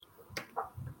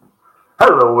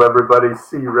Hello, everybody.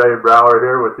 C. Ray Brower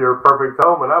here with Your Perfect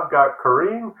Home, and I've got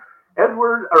Corrine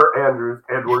Andrews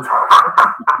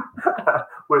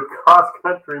with Cross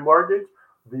Country Mortgage,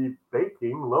 the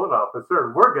banking loan officer.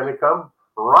 And we're going to come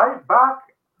right back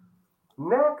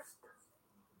next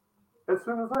as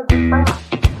soon as I get back.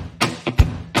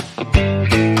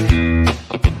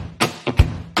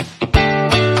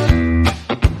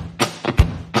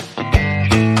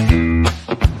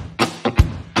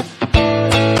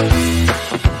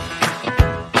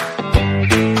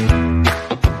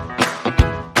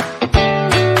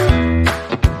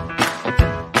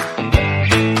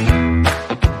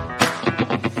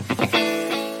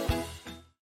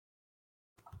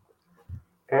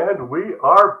 And we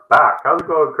are back. How's it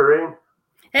going, Corrine?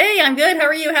 Hey, I'm good. How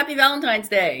are you? Happy Valentine's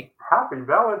Day. Happy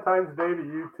Valentine's Day to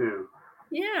you too.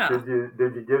 Yeah. Did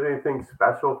you get anything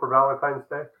special for Valentine's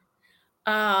Day?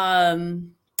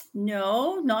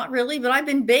 No, not really, but I've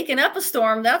been baking up a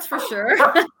storm, that's for sure.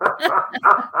 Lots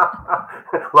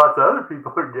of other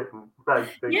people are getting nice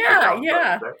things.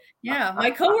 Yeah.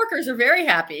 My coworkers are very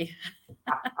happy.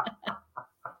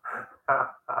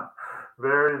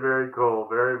 Very, very cool.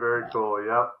 Very, very cool.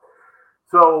 Yep.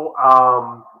 So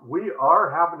we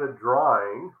are having a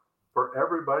drawing for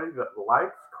everybody that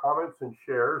likes, comments, and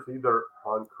shares either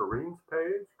on Corrine's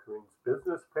page, Corrine's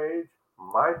business page,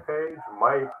 my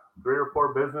 3 or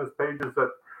 4 business pages that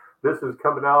this is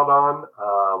coming out on.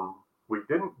 We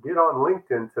didn't get on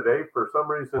LinkedIn today. For some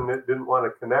reason, it didn't want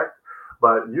to connect.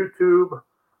 But YouTube,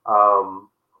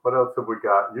 what else have we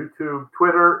got? YouTube,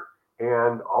 Twitter,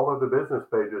 and all of the business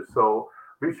pages. So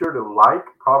be sure to like,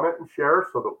 comment, and share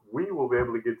so that we will be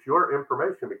able to get your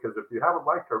information. Because if you haven't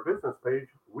liked our business page,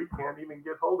 we can't even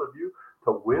get hold of you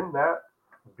to win that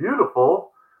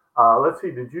beautiful. Let's see,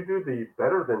 did you do the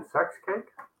Better Than Sex cake?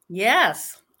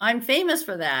 Yes, I'm famous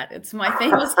for that. It's my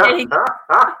famous cake.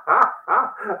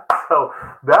 So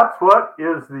that's what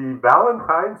is the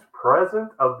Valentine's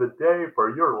present of the day for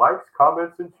your likes,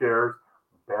 comments, and shares.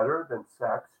 Better Than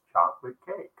Sex chocolate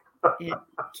cake. It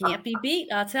can't be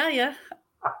beat, I'll tell you.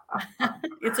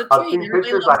 It's a treat. I've seen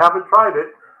pictures. I haven't tried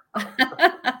it.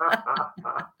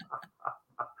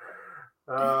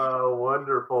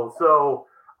 Wonderful. So,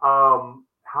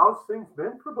 how's things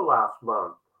been for the last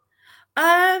month?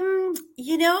 I'm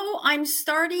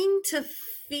starting to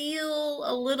feel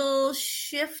a little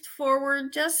shift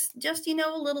forward, just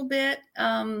a little bit.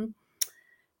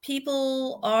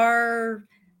 People are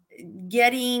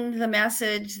getting the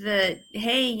message that,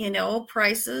 hey,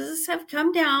 prices have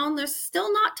come down. There's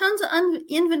still not tons of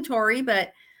inventory,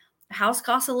 but house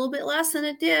costs a little bit less than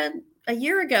it did a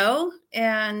year ago.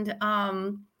 And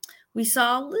we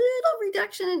saw a little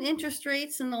reduction in interest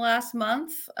rates in the last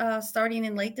month, starting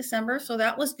in late December. So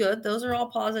that was good. Those are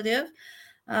all positive.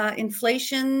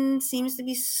 Inflation seems to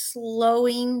be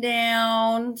slowing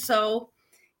down. So,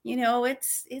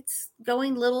 it's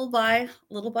going little by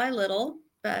little.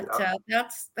 But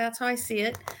that's how I see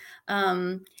it.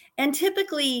 And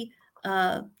typically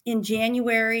in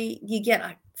January, you get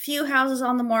a few houses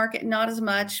on the market, not as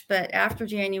much. But after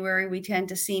January, we tend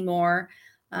to see more.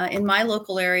 In my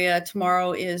local area,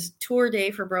 tomorrow is tour day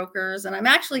for brokers, and I'm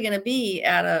actually going to be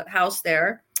at a house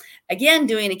there, again,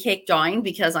 doing a cake drawing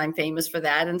because I'm famous for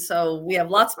that. And so we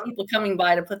have lots of people coming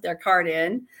by to put their card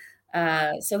in.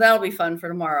 So that'll be fun for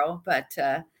tomorrow. But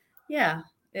yeah,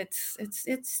 it's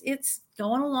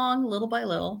going along little by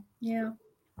little. Yeah.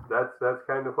 That's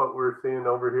kind of what we're seeing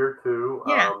over here too.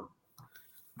 Yeah.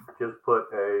 Just put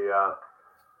a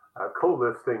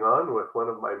co-listing on with one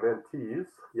of my mentees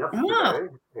yesterday,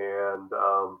 and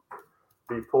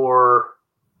before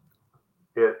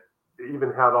it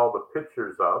even had all the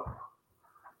pictures up,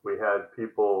 we had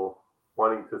people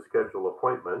wanting to schedule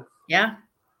appointments. Yeah.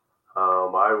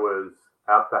 I was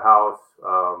at the house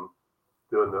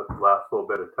doing the last little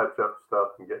bit of touch-up stuff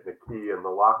and getting a key in the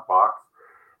lockbox,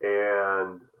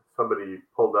 and somebody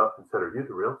pulled up and said, "Are you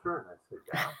the realtor?" And I said,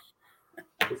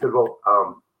 "Yeah." He said, "Well,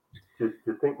 do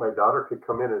you think my daughter could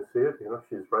come in and see it?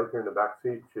 She's right here in the back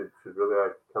seat. She'd really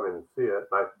like to come in and see it."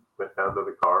 And I went down to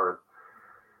the car, and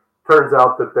turns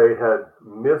out that they had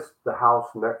missed the house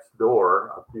next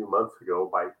door a few months ago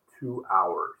by 2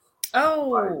 hours.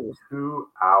 Oh. By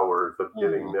 2 hours of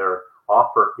getting their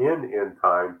offer in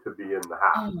time to be in the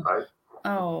house, right?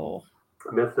 Oh.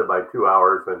 Missed it by 2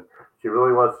 hours, and she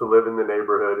really wants to live in the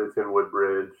neighborhood. It's in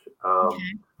Woodbridge,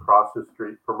 across the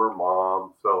street from her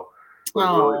mom. So it was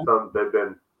really something. They've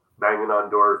been banging on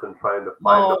doors and trying to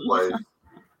find a place.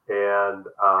 And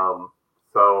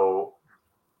so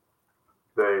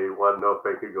they want to know if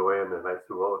they could go in. And I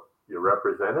said, "Well, you're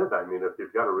represented. I mean, if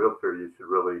you've got a realtor, you should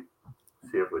really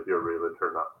see it with your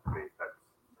realtor, not with me."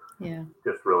 That's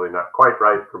really not quite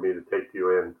right for me to take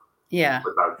you in Yeah.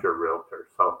 without your realtor.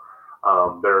 So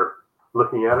they're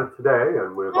looking at it today,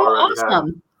 and we've Oh, already had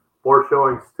awesome. 4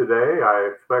 showings today. I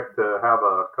expect to have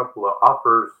a couple of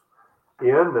offers in,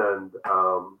 and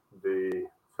the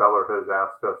seller has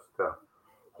asked us to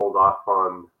hold off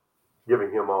on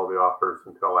giving him all the offers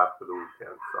until after the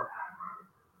weekend. So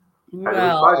kind of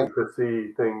exciting Well, to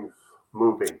see things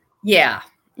moving. yeah,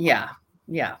 yeah,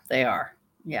 yeah, they are.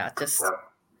 Yeah, just,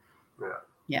 Yeah,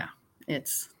 yeah, yeah,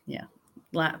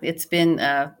 it's been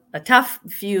a tough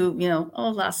few,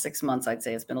 last 6 months, I'd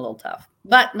say it's been a little tough,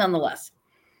 but nonetheless,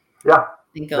 yeah. I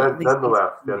think these things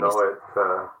Nonetheless, continue. it's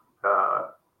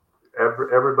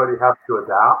everybody has to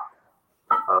adapt.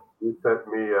 You sent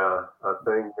me a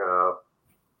thing,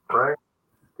 Frank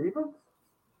Stevens.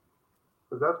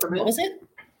 Is that the What name? was it?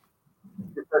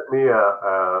 You sent me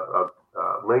a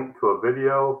link to a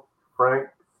video. Frank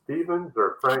Stevens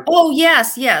or Frank? Oh,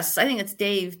 yes, yes. I think it's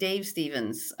Dave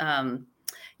Stevens.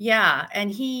 Yeah,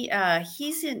 and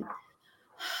he's in.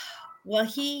 Well,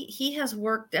 he has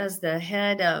worked as the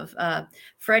head of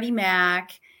Freddie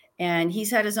Mac, and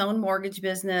he's had his own mortgage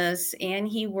business, and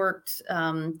he worked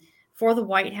for the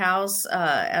White House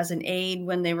as an aide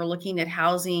when they were looking at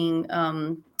housing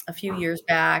a few years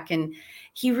back, and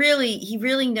he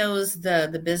really knows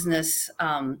the business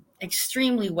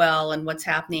extremely well and what's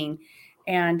happening.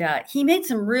 And he made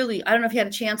some really, I don't know if you had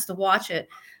a chance to watch it,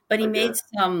 but he I made did.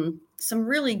 some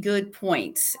really good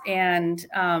points. And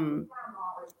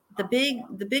the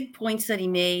big points that he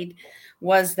made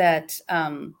was that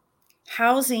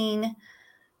housing,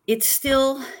 it's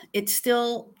still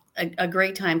a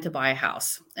great time to buy a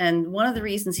house. And one of the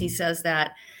reasons he says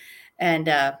that, and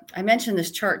I mentioned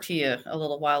this chart to you a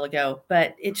little while ago,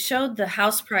 but it showed the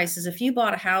house prices. If you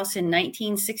bought a house in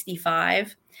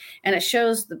 1965, and it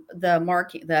shows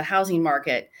the housing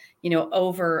market,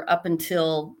 over up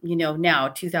until now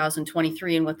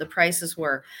 2023, and what the prices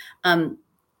were.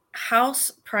 House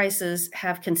prices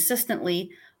have consistently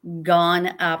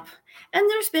gone up, and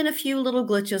there's been a few little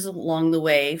glitches along the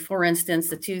way. For instance,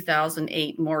 the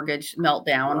 2008 mortgage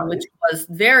meltdown, which Right. was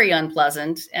very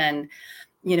unpleasant, and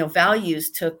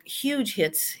values took huge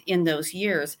hits in those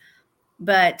years.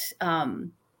 But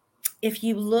if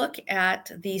you look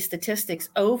at the statistics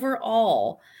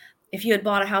overall, if you had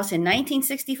bought a house in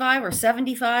 1965 or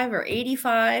 75 or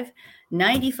 85,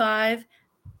 95,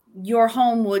 your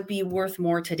home would be worth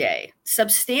more today,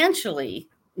 substantially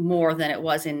more than it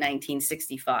was in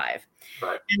 1965.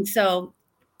 Right. And so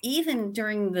even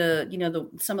during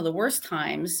some of the worst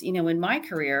times, in my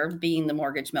career, being the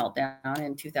mortgage meltdown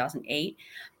in 2008,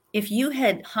 if you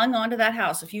had hung on to that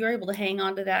house, if you were able to hang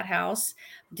on to that house,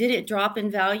 did it drop in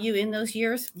value in those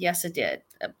years? Yes, it did.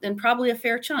 And probably a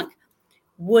fair chunk.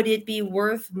 Would it be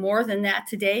worth more than that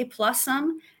today, plus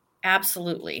some?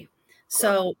 Absolutely. Yeah.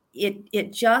 So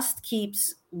it just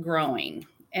keeps growing.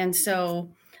 And so,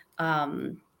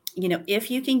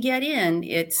 if you can get in,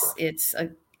 it's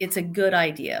a good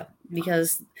idea,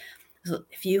 because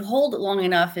if you hold it long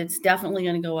enough, it's definitely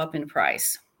going to go up in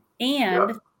price. Yeah.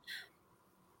 And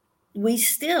we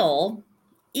still,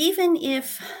 even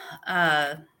if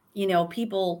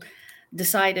people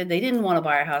decided they didn't want to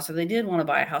buy a house, or they did want to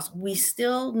buy a house, we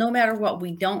still, no matter what,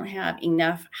 we don't have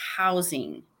enough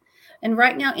housing. And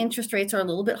right now interest rates are a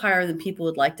little bit higher than people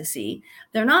would like to see.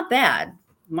 They're not bad.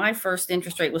 My first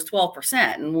interest rate was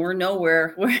 12%, and we're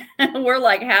nowhere, we're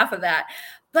like half of that.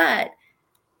 But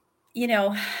you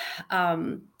know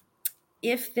um,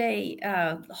 if they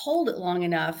hold it long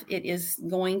enough, it is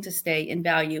going to stay in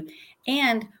value.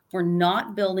 And we're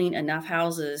not building enough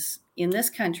houses in this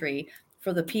country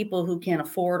for the people who can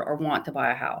afford or want to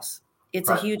buy a house. It's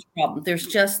a Right. huge problem. There's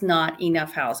just not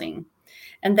enough housing.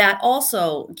 And that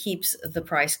also keeps the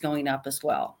price going up as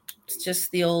well. It's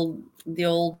just the old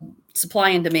supply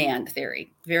and demand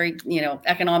theory. Very,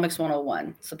 economics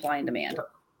 101, supply and demand. Yep.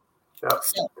 Yep.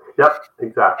 So Yep.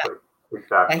 Exactly. yeah,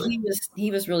 Exactly.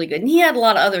 he was really good, and he had a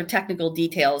lot of other technical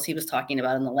details he was talking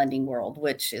about in the lending world,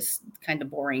 which is kind of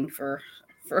boring for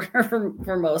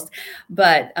most.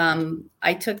 But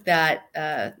I took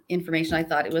that information. I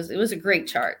thought it was a great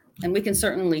chart, and we can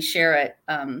certainly share it.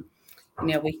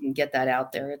 We can get that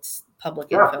out there. It's public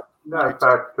Yeah. info. If you Yeah. In wanted to.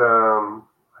 fact,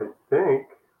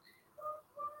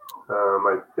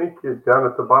 I think you're down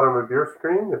at the bottom of your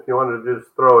screen. If you wanted to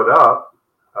just throw it up,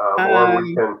 or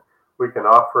Um, we can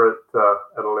offer it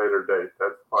at a later date.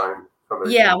 That's fine.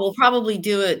 Somebody yeah, can. we'll probably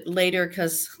do it later,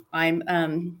 because I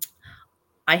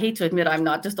I hate to admit I'm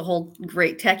not just a whole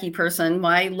great techie person.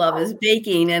 My love is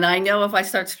baking, and I know if I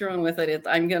start screwing with it,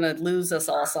 I'm going to lose us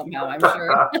all somehow, I'm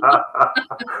sure.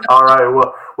 All right.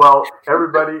 Well,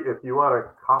 everybody, if you want a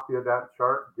copy of that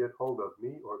chart, get hold of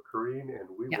me or Corrine, and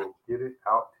we will get it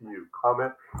out to you.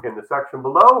 Comment in the section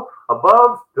below,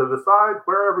 above, to the side,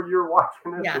 wherever you're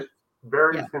watching it. It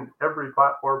varies in every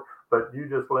platform, but you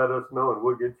just let us know, and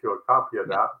we'll get you a copy of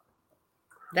that.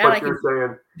 What you're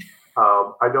saying,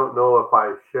 I don't know if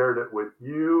I shared it with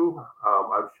you.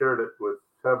 I've shared it with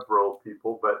several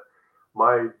people, but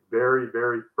my very,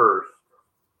 very first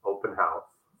open house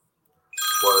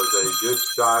was a just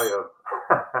shy of.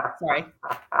 Sorry.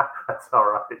 That's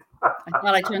all right. I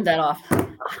thought I turned that off.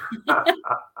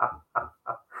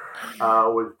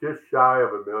 Was just shy of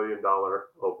 $1 million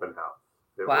open house.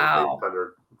 It was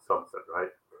 800 something, right?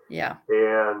 Yeah.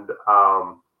 And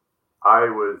I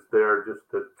was there just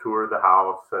to tour the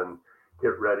house and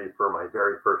get ready for my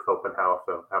very first open house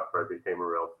after I became a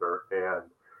realtor. And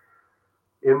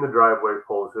in the driveway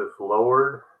pulls this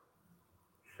lowered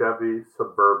Chevy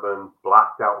Suburban,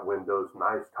 blacked out windows,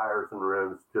 nice tires and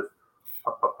rims, just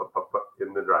up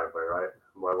in the driveway, right?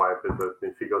 My wife is with me.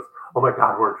 She goes, "Oh my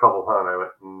God, we're in trouble, huh?" And I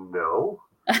went, "No."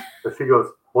 And she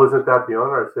goes, "Well, isn't that the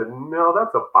owner?" I said, "No,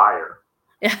 that's a buyer."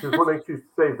 She says, "What makes you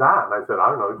say that?" And I said,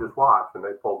 "I don't know, just watch." And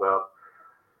they pulled up,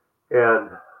 and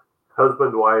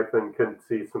husband, wife, and can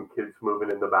see some kids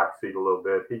moving in the back seat a little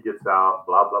bit. He gets out,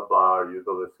 blah, blah, blah. "Are you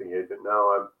the listing agent?"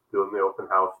 "No, I'm doing the open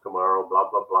house tomorrow, blah,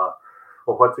 blah, blah."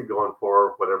 "Well, what's it going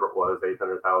for?" Whatever it was,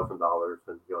 $800,000.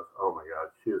 And he goes, "Oh my God,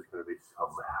 she is going to be so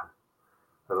mad."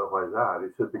 I don't know, "Why is that?"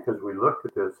 He said, "Because we looked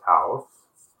at this house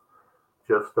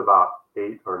just about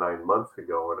 8 or 9 months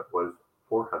ago, and it was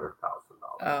 $400,000.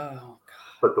 Oh, God.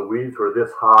 But the weeds were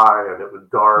this high, and it was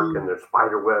dark, and there's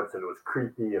spider webs, and it was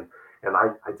creepy, and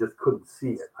I just couldn't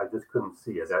see it. I just couldn't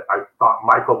see it. I thought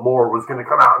Michael Moore was going to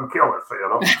come out and kill us, you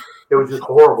know. It was just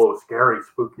horrible, scary,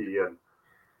 spooky. And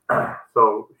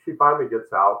so she finally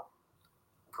gets out.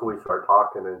 We start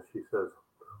talking, and she says,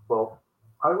 "Well,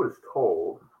 I was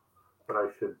told that I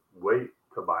should wait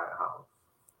to buy a house."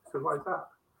 I said, "Why is that?"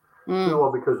 She said,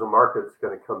 "Well, because the market's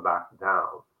going to come back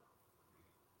down."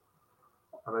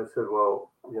 And I said,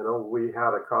 "Well, you know, we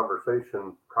had a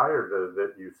conversation prior to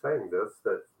that you saying this,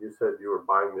 that you said you were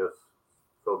buying this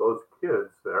so those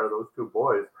kids there, those two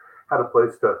boys, had a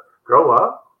place to grow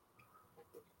up,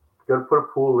 going to put a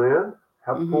pool in,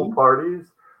 have pool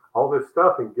parties, all this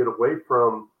stuff, and get away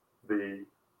from the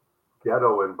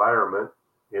ghetto environment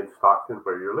in Stockton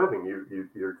where you're living.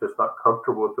 You're just not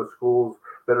comfortable with the schools,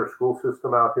 better school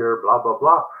system out here, blah, blah,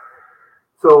 blah."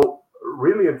 So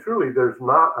really and truly, there's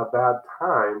not a bad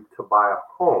time to buy a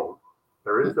home.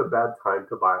 There is a bad time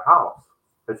to buy a house.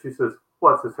 And she says,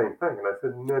 "Well, it's the same thing." And I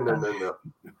said, No.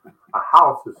 A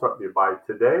house is something you buy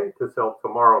today to sell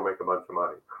tomorrow, make a bunch of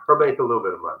money, or make a little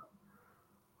bit of money.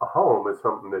 A home is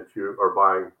something that you are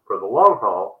buying for the long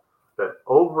haul, that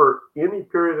over any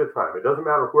period of time, it doesn't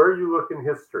matter where you look in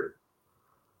history,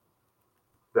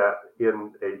 that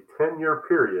in a 10-year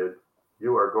period,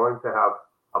 you are going to have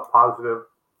a positive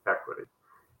equity.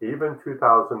 Even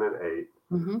 2008,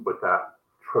 with that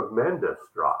tremendous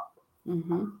drop,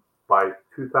 by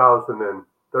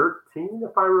 2013,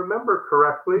 if I remember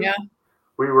correctly,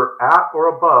 we were at or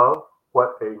above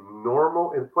what a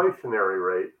normal inflationary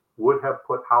rate would have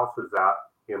put houses at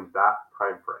in that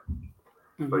time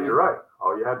frame. So you're right.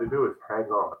 All you had to do is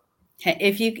hang on.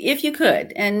 If you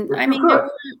could. And I mean, there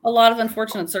were a lot of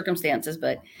unfortunate circumstances,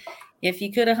 but if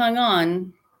you could have hung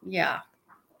on,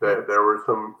 There were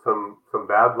some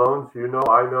bad loans, you know,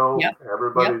 I know,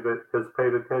 everybody that has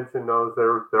paid attention knows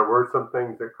there were some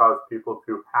things that caused people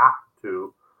to have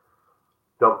to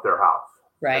dump their house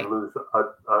and lose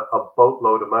a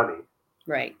boatload of money.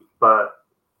 Right. But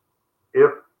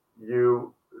if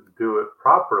you do it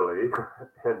properly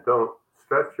and don't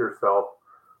stretch yourself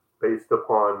based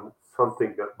upon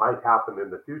something that might happen in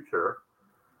the future,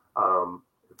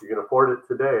 if you can afford it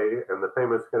today and the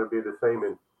payment's going to be the same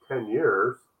in 10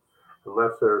 years,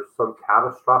 unless there's some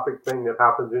catastrophic thing that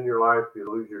happens in your life,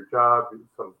 you lose your job, you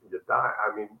die.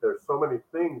 I mean, there's so many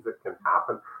things that can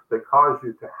happen that cause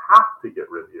you to have to get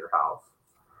rid of your house.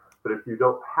 But if you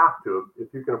don't have to,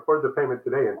 if you can afford the payment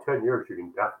today, in 10 years, you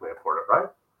can definitely afford it, right?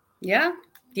 Yeah.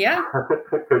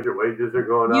 Because your wages are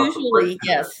going up. Usually,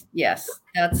 yes.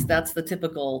 That's the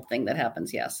typical thing that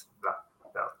happens, yes.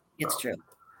 It's true.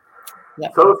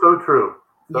 Yep. So true.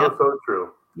 So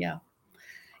true.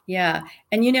 Yeah.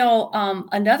 And you know,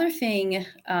 another thing,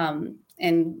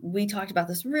 and we talked about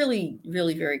this really,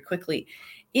 really very quickly,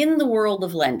 in the world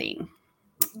of lending,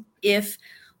 if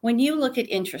when you look at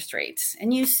interest rates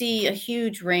and you see a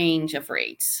huge range of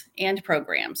rates and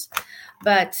programs,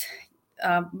 but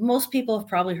most people have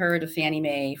probably heard of Fannie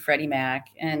Mae, Freddie Mac,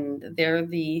 and they're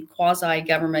the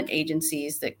quasi-government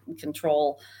agencies that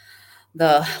control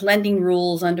the lending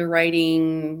rules,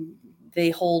 underwriting. They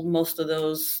hold most of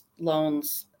those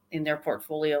loans in their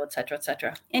portfolio, et cetera, et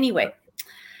cetera. Anyway,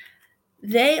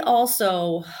 they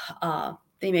also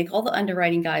they make all the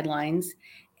underwriting guidelines,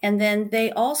 and then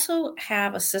they also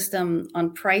have a system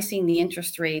on pricing the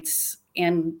interest rates,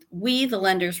 and we, the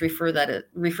lenders, refer to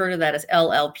that as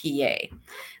LLPA,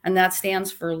 and that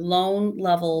stands for loan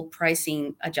level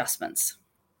pricing adjustments.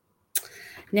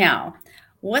 Now,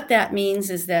 what that means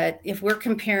is that if we're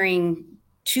comparing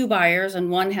two buyers and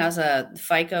one has a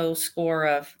FICO score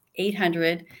of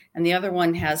 800 and the other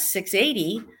one has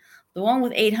 680, the one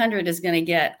with 800 is going to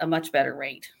get a much better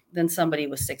rate than somebody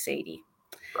with 680.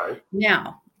 Right.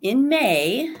 Now, in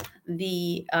May,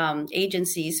 the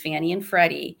agencies, Fannie and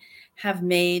Freddie, have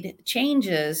made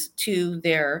changes to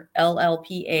their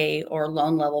LLPA or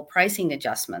loan level pricing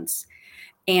adjustments.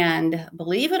 And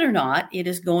believe it or not, it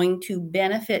is going to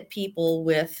benefit people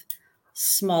with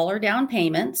smaller down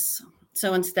payments.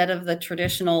 So instead of the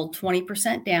traditional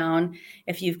 20% down,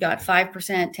 if you've got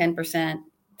 5%, 10%,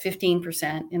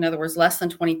 15%, in other words, less than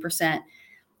 20%,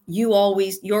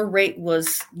 your rate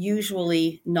was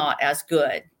usually not as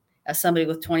good as somebody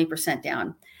with 20%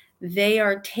 down. They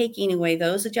are taking away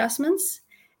those adjustments,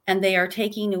 and they are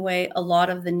taking away a lot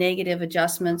of the negative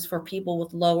adjustments for people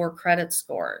with lower credit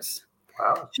scores.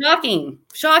 Wow.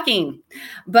 Shocking.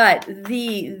 But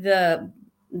the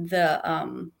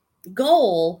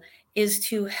goal is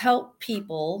to help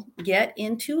people get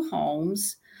into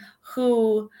homes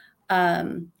who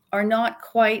are not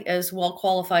quite as well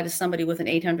qualified as somebody with an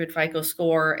 800 FICO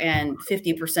score and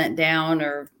 50% down,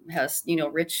 or has,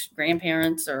 rich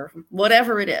grandparents or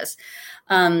whatever it is.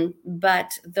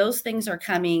 But those things are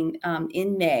coming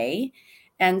in May.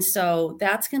 And so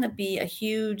that's going to be a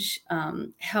huge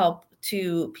help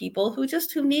to people who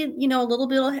need, a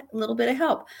little bit of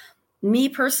help. Me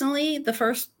personally, the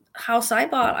first house I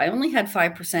bought, I only had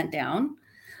 5% down.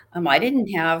 I didn't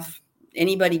have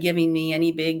anybody giving me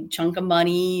any big chunk of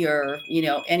money or,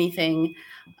 anything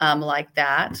like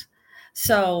that.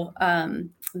 So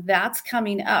that's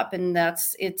coming up, and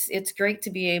it's great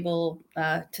to be able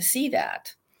to see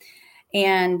that.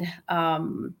 And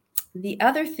the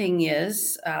other thing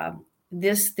is,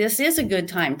 this is a good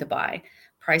time to buy.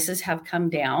 Prices have come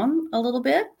down a little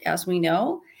bit, as we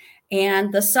know,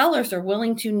 and the sellers are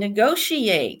willing to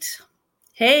negotiate.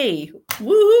 Hey,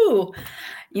 woohoo!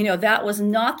 That was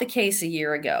not the case a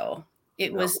year ago.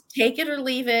 It was take it or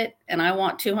leave it, and I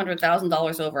want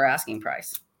 $200,000 over asking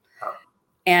price.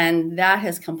 And that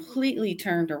has completely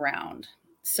turned around.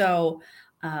 So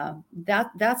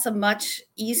that's a much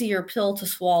easier pill to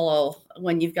swallow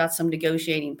when you've got some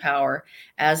negotiating power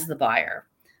as the buyer.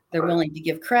 They're willing to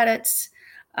give credits.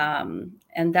 And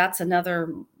that's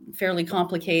another fairly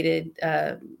complicated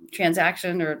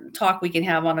transaction or talk we can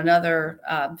have on another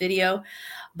video.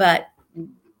 But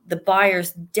the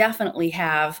buyers definitely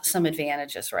have some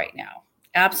advantages right now.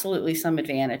 Absolutely some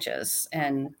advantages.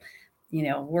 And,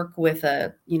 work with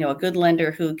a good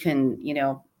lender who can,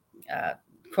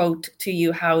 quote to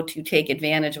you how to take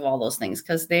advantage of all those things,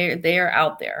 because they're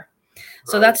out there.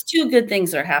 So that's two good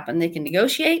things that are happening. They can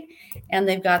negotiate, and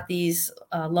they've got these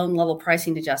loan level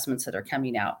pricing adjustments that are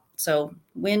coming out. So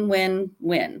win, win,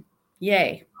 win.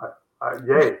 Yay.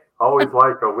 Yay. Always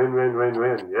like a win, win, win,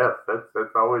 win. Yes,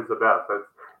 that's always the best. That's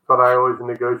what I always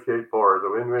negotiate for, is a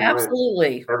win, win,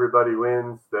 Absolutely. win. Everybody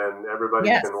wins, then everybody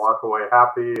Yes. can walk away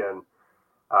happy. And,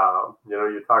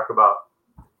 you talk about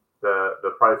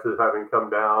the prices having come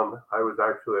down. I was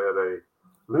actually at a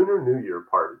Lunar New Year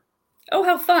party. Oh,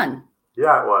 how fun.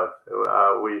 Yeah, it was.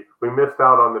 We missed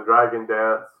out on the dragon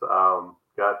dance.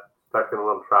 Got stuck in a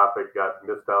little traffic.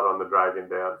 Missed out on the dragon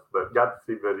dance, but got to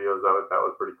see videos of it. That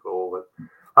was pretty cool. And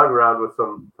hung around with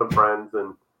some friends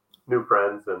and new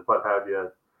friends and what have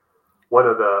you. One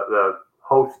of the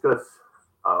hostess,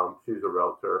 she's a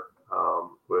realtor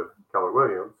with Keller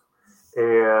Williams,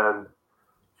 and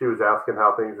she was asking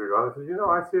how things are going. I said,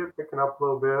 I see it picking up a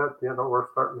little bit.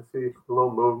 We're starting to see a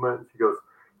little movement. She goes,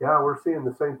 yeah, we're seeing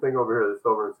the same thing over here. That's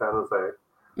over in San Jose.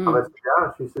 And I said,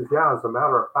 yeah. She says, yeah, as a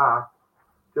matter of fact,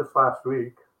 just last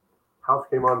week, house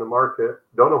came on the market.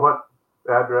 Don't know what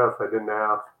address, I didn't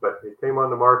ask, but it came on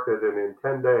the market, and in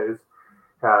 10 days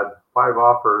had 5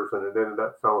 offers, and it ended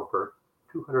up selling for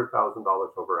 $200,000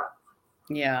 over ask.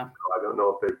 Yeah. So I don't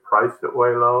know if they priced it way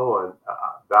low, and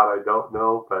that I don't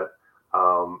know, but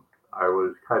I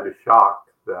was kind of shocked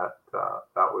that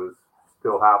that was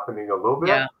still happening a little bit,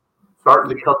 Yeah.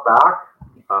 starting to come back.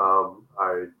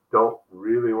 I don't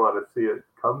really want to see it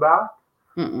come back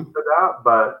Mm-mm. to that,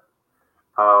 but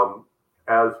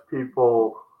as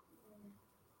people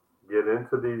get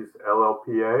into these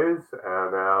LLPAs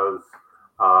and as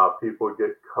people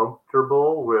get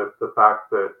comfortable with the fact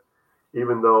that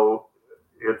even though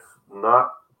it's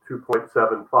not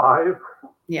 2.75,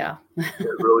 Yeah.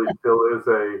 it really still is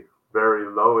a very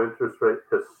low interest rate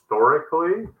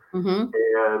historically. Mm-hmm.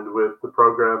 And with the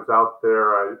programs out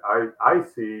there, I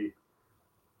see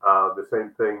the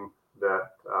same thing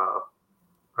that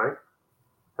Frank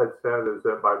had said, is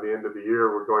that by the end of the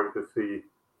year, we're going to see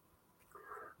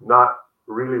not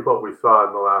really what we saw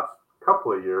in the last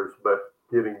couple of years, but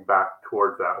getting back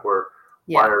towards that, where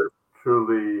Yeah. buyers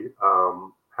truly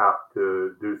have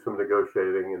to do some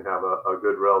negotiating and have a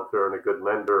good realtor and a good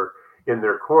lender in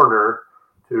their corner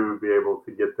to be able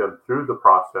to get them through the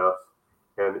process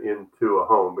and into a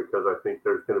home, because I think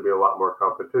there's going to be a lot more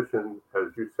competition.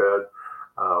 As you said,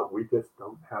 we just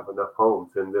don't have enough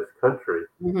homes in this country,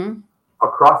 Mm-hmm.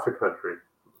 across the country,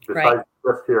 Right. besides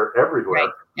just here, everywhere,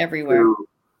 Right. Everywhere. to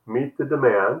meet the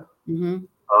demand Mm-hmm.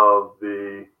 of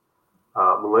the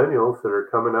millennials that are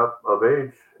coming up of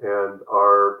age and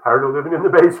are tired of living in the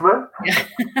basement,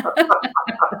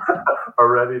 are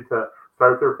ready to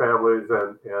start their families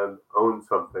and own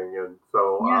something. And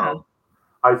so Yeah.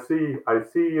 I see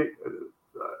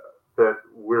that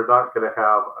we're not going to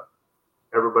have,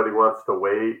 everybody wants to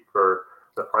wait for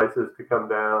the prices to come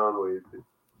down.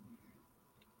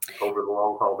 Over the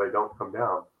long haul, they don't come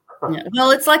down. Yeah.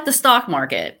 Well, it's like the stock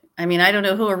market. I mean, I don't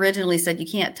know who originally said you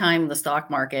can't time the stock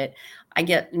market. I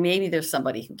get, maybe there's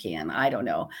somebody who can, I don't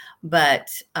know. But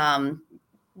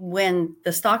when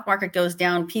the stock market goes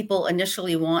down, people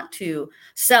initially want to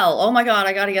sell. Oh my God,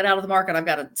 I got to get out of the market. I've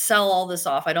got to sell all this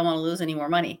off. I don't want to lose any more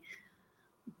money.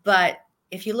 But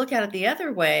if you look at it the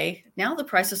other way, now the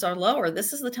prices are lower.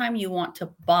 This is the time you want to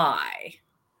buy.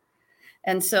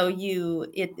 And so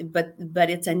but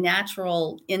it's a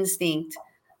natural instinct,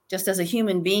 just as a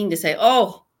human being, to say,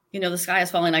 oh, the sky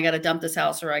is falling. I got to dump this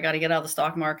house, or I got to get out of the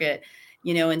stock market,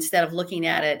 instead of looking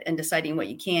at it and deciding what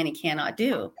you can and cannot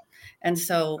do. And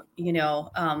so,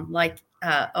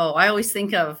 I always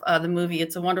think of the movie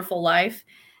It's a Wonderful Life.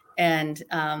 And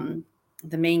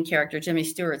the main character, Jimmy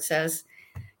Stewart, says,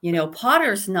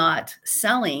 Potter's not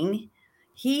selling,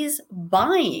 he's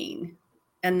buying.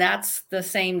 And that's the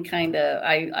same kind of,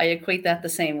 I equate that the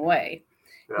same way.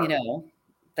 Yeah.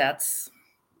 That's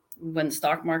when the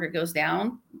stock market goes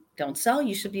down, don't sell.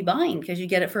 You should be buying because you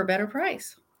get it for a better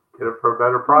price. Get it for a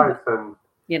better price. And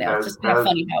just kind of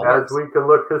funny how it as works. we can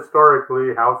look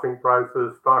historically, housing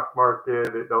prices, stock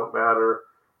market, it don't matter.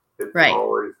 It's Right.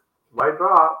 always might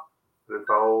drop, but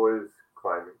it's always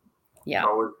climbing. Yeah. It's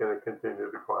always going to continue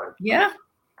to climb. Yeah.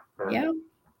 And, Yeah.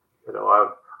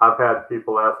 I've had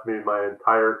people ask me my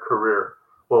entire career,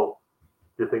 well,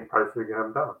 do you think prices are going to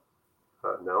come down?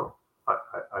 No,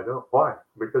 I don't. Why?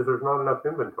 Because there's not enough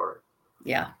inventory.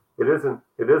 Yeah. It isn't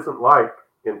like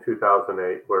in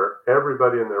 2008 where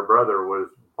everybody and their brother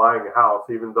was buying a house,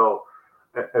 even though,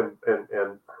 and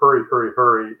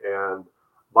hurry and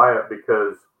buy it,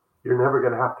 because you're never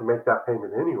going to have to make that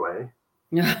payment anyway.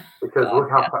 Because God,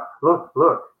 look how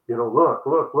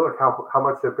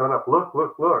much they've gone up.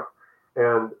 Look.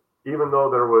 And even though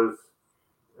there was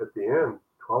at the end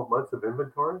 12 months of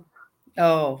inventory,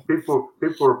 people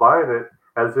were buying it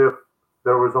as if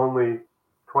there was only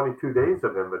 22 days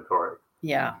of inventory.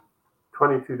 Yeah.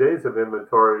 22 days of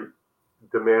inventory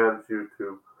demands you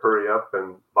to hurry up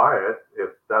and buy it. If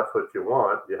that's what you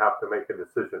want, you have to make a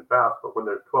decision fast. But when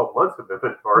there's 12 months of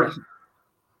inventory,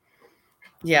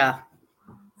 yeah,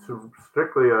 it's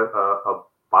strictly a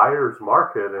buyer's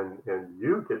market, and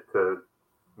you get to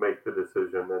make the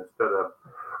decision instead of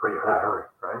hurry,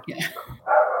 right? Yeah.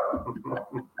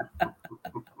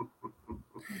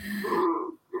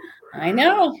 I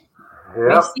know. Yep.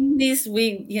 We've seen these.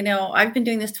 I've been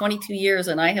doing this 22 years,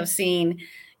 and I have seen,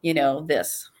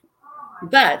 this.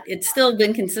 But it's still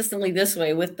been consistently this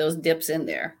way with those dips in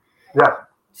there. Yeah.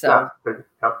 So. Yeah,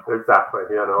 exactly.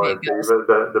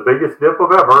 The biggest dip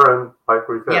of ever, and like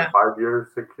we said, 5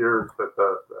 years, 6 years at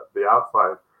the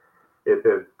outside, it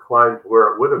had climbed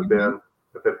where it would have been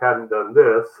if it hadn't done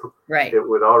this. Right. It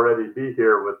would already be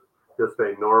here with just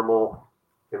a normal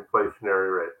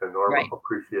inflationary rate, a normal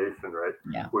appreciation rate.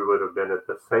 Yeah. We would have been at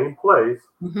the same place,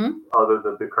 other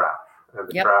than the crash. And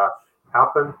the crash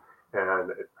happened,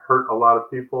 and it hurt a lot of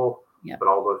people. But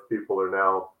all those people are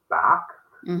now back.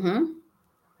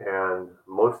 And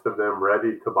most of them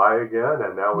ready to buy again.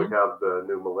 And now we have the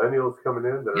new millennials coming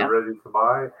in that are ready to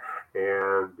buy.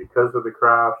 And because of the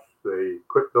crash, They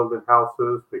quit building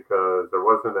houses because there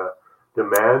wasn't a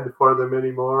demand for them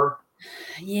anymore.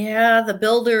 Yeah, the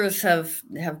builders have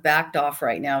backed off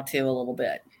right now too a little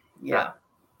bit. Yeah.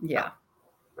 Yeah.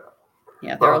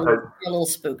 They're Well, they're a little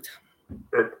spooked.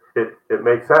 it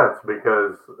makes sense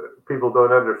because people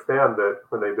don't understand that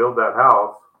when they build that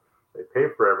house, they pay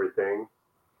for everything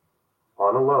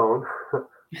on a loan,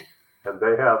 and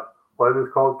they have what is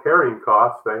called carrying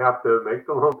costs. They have to make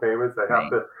the loan payments. They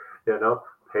have Right. to,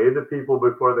 pay the people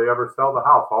before they ever sell the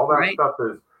house. All that Right. stuff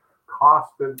is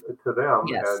costed to them,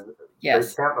 Yes. and they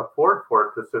Yes. can't afford for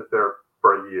it to sit there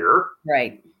for a year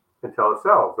Right. until it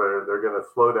sells. They're going to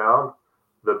slow down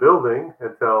the building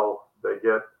until they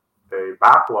get a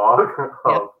backlog Yep.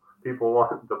 of people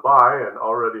wanting to buy and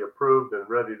already approved and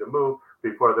ready to move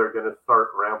before they're going to start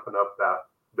ramping up that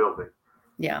building.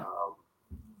 Yeah.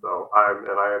 So I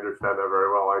understand that very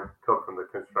well. I come from the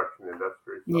construction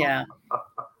industry. So. Yeah.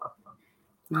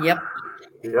 Yep.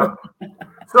 Yep.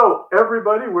 So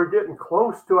everybody, we're getting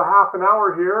close to a half an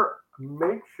hour here.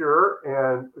 Make sure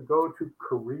and go to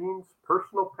Corrine's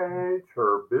personal page,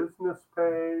 her business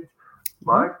page,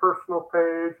 my personal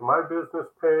page, my business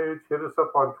page. Hit us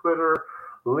up on Twitter,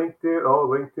 LinkedIn. Oh,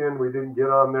 LinkedIn, we didn't get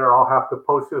on there. I'll have to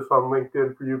post this on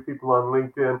LinkedIn for you people on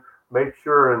LinkedIn. Make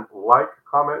sure and like,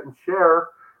 comment, and share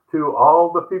to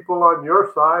all the people on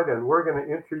your side. And we're going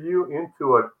to enter you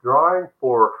into a drawing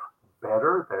for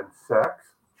Better Than Sex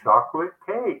chocolate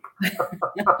cake.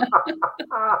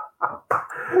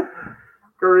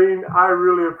 Corrine, I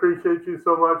really appreciate you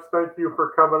so much. Thank you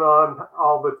for coming on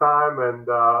all the time and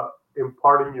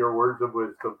imparting your words of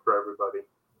wisdom for everybody.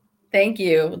 Thank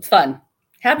you. It's fun.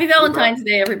 Happy Valentine's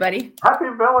Day, everybody. Happy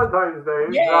Valentine's Day.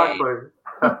 Yay. Exactly.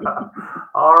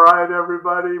 All right,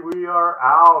 everybody. We are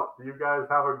out. You guys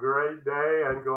have a great day and go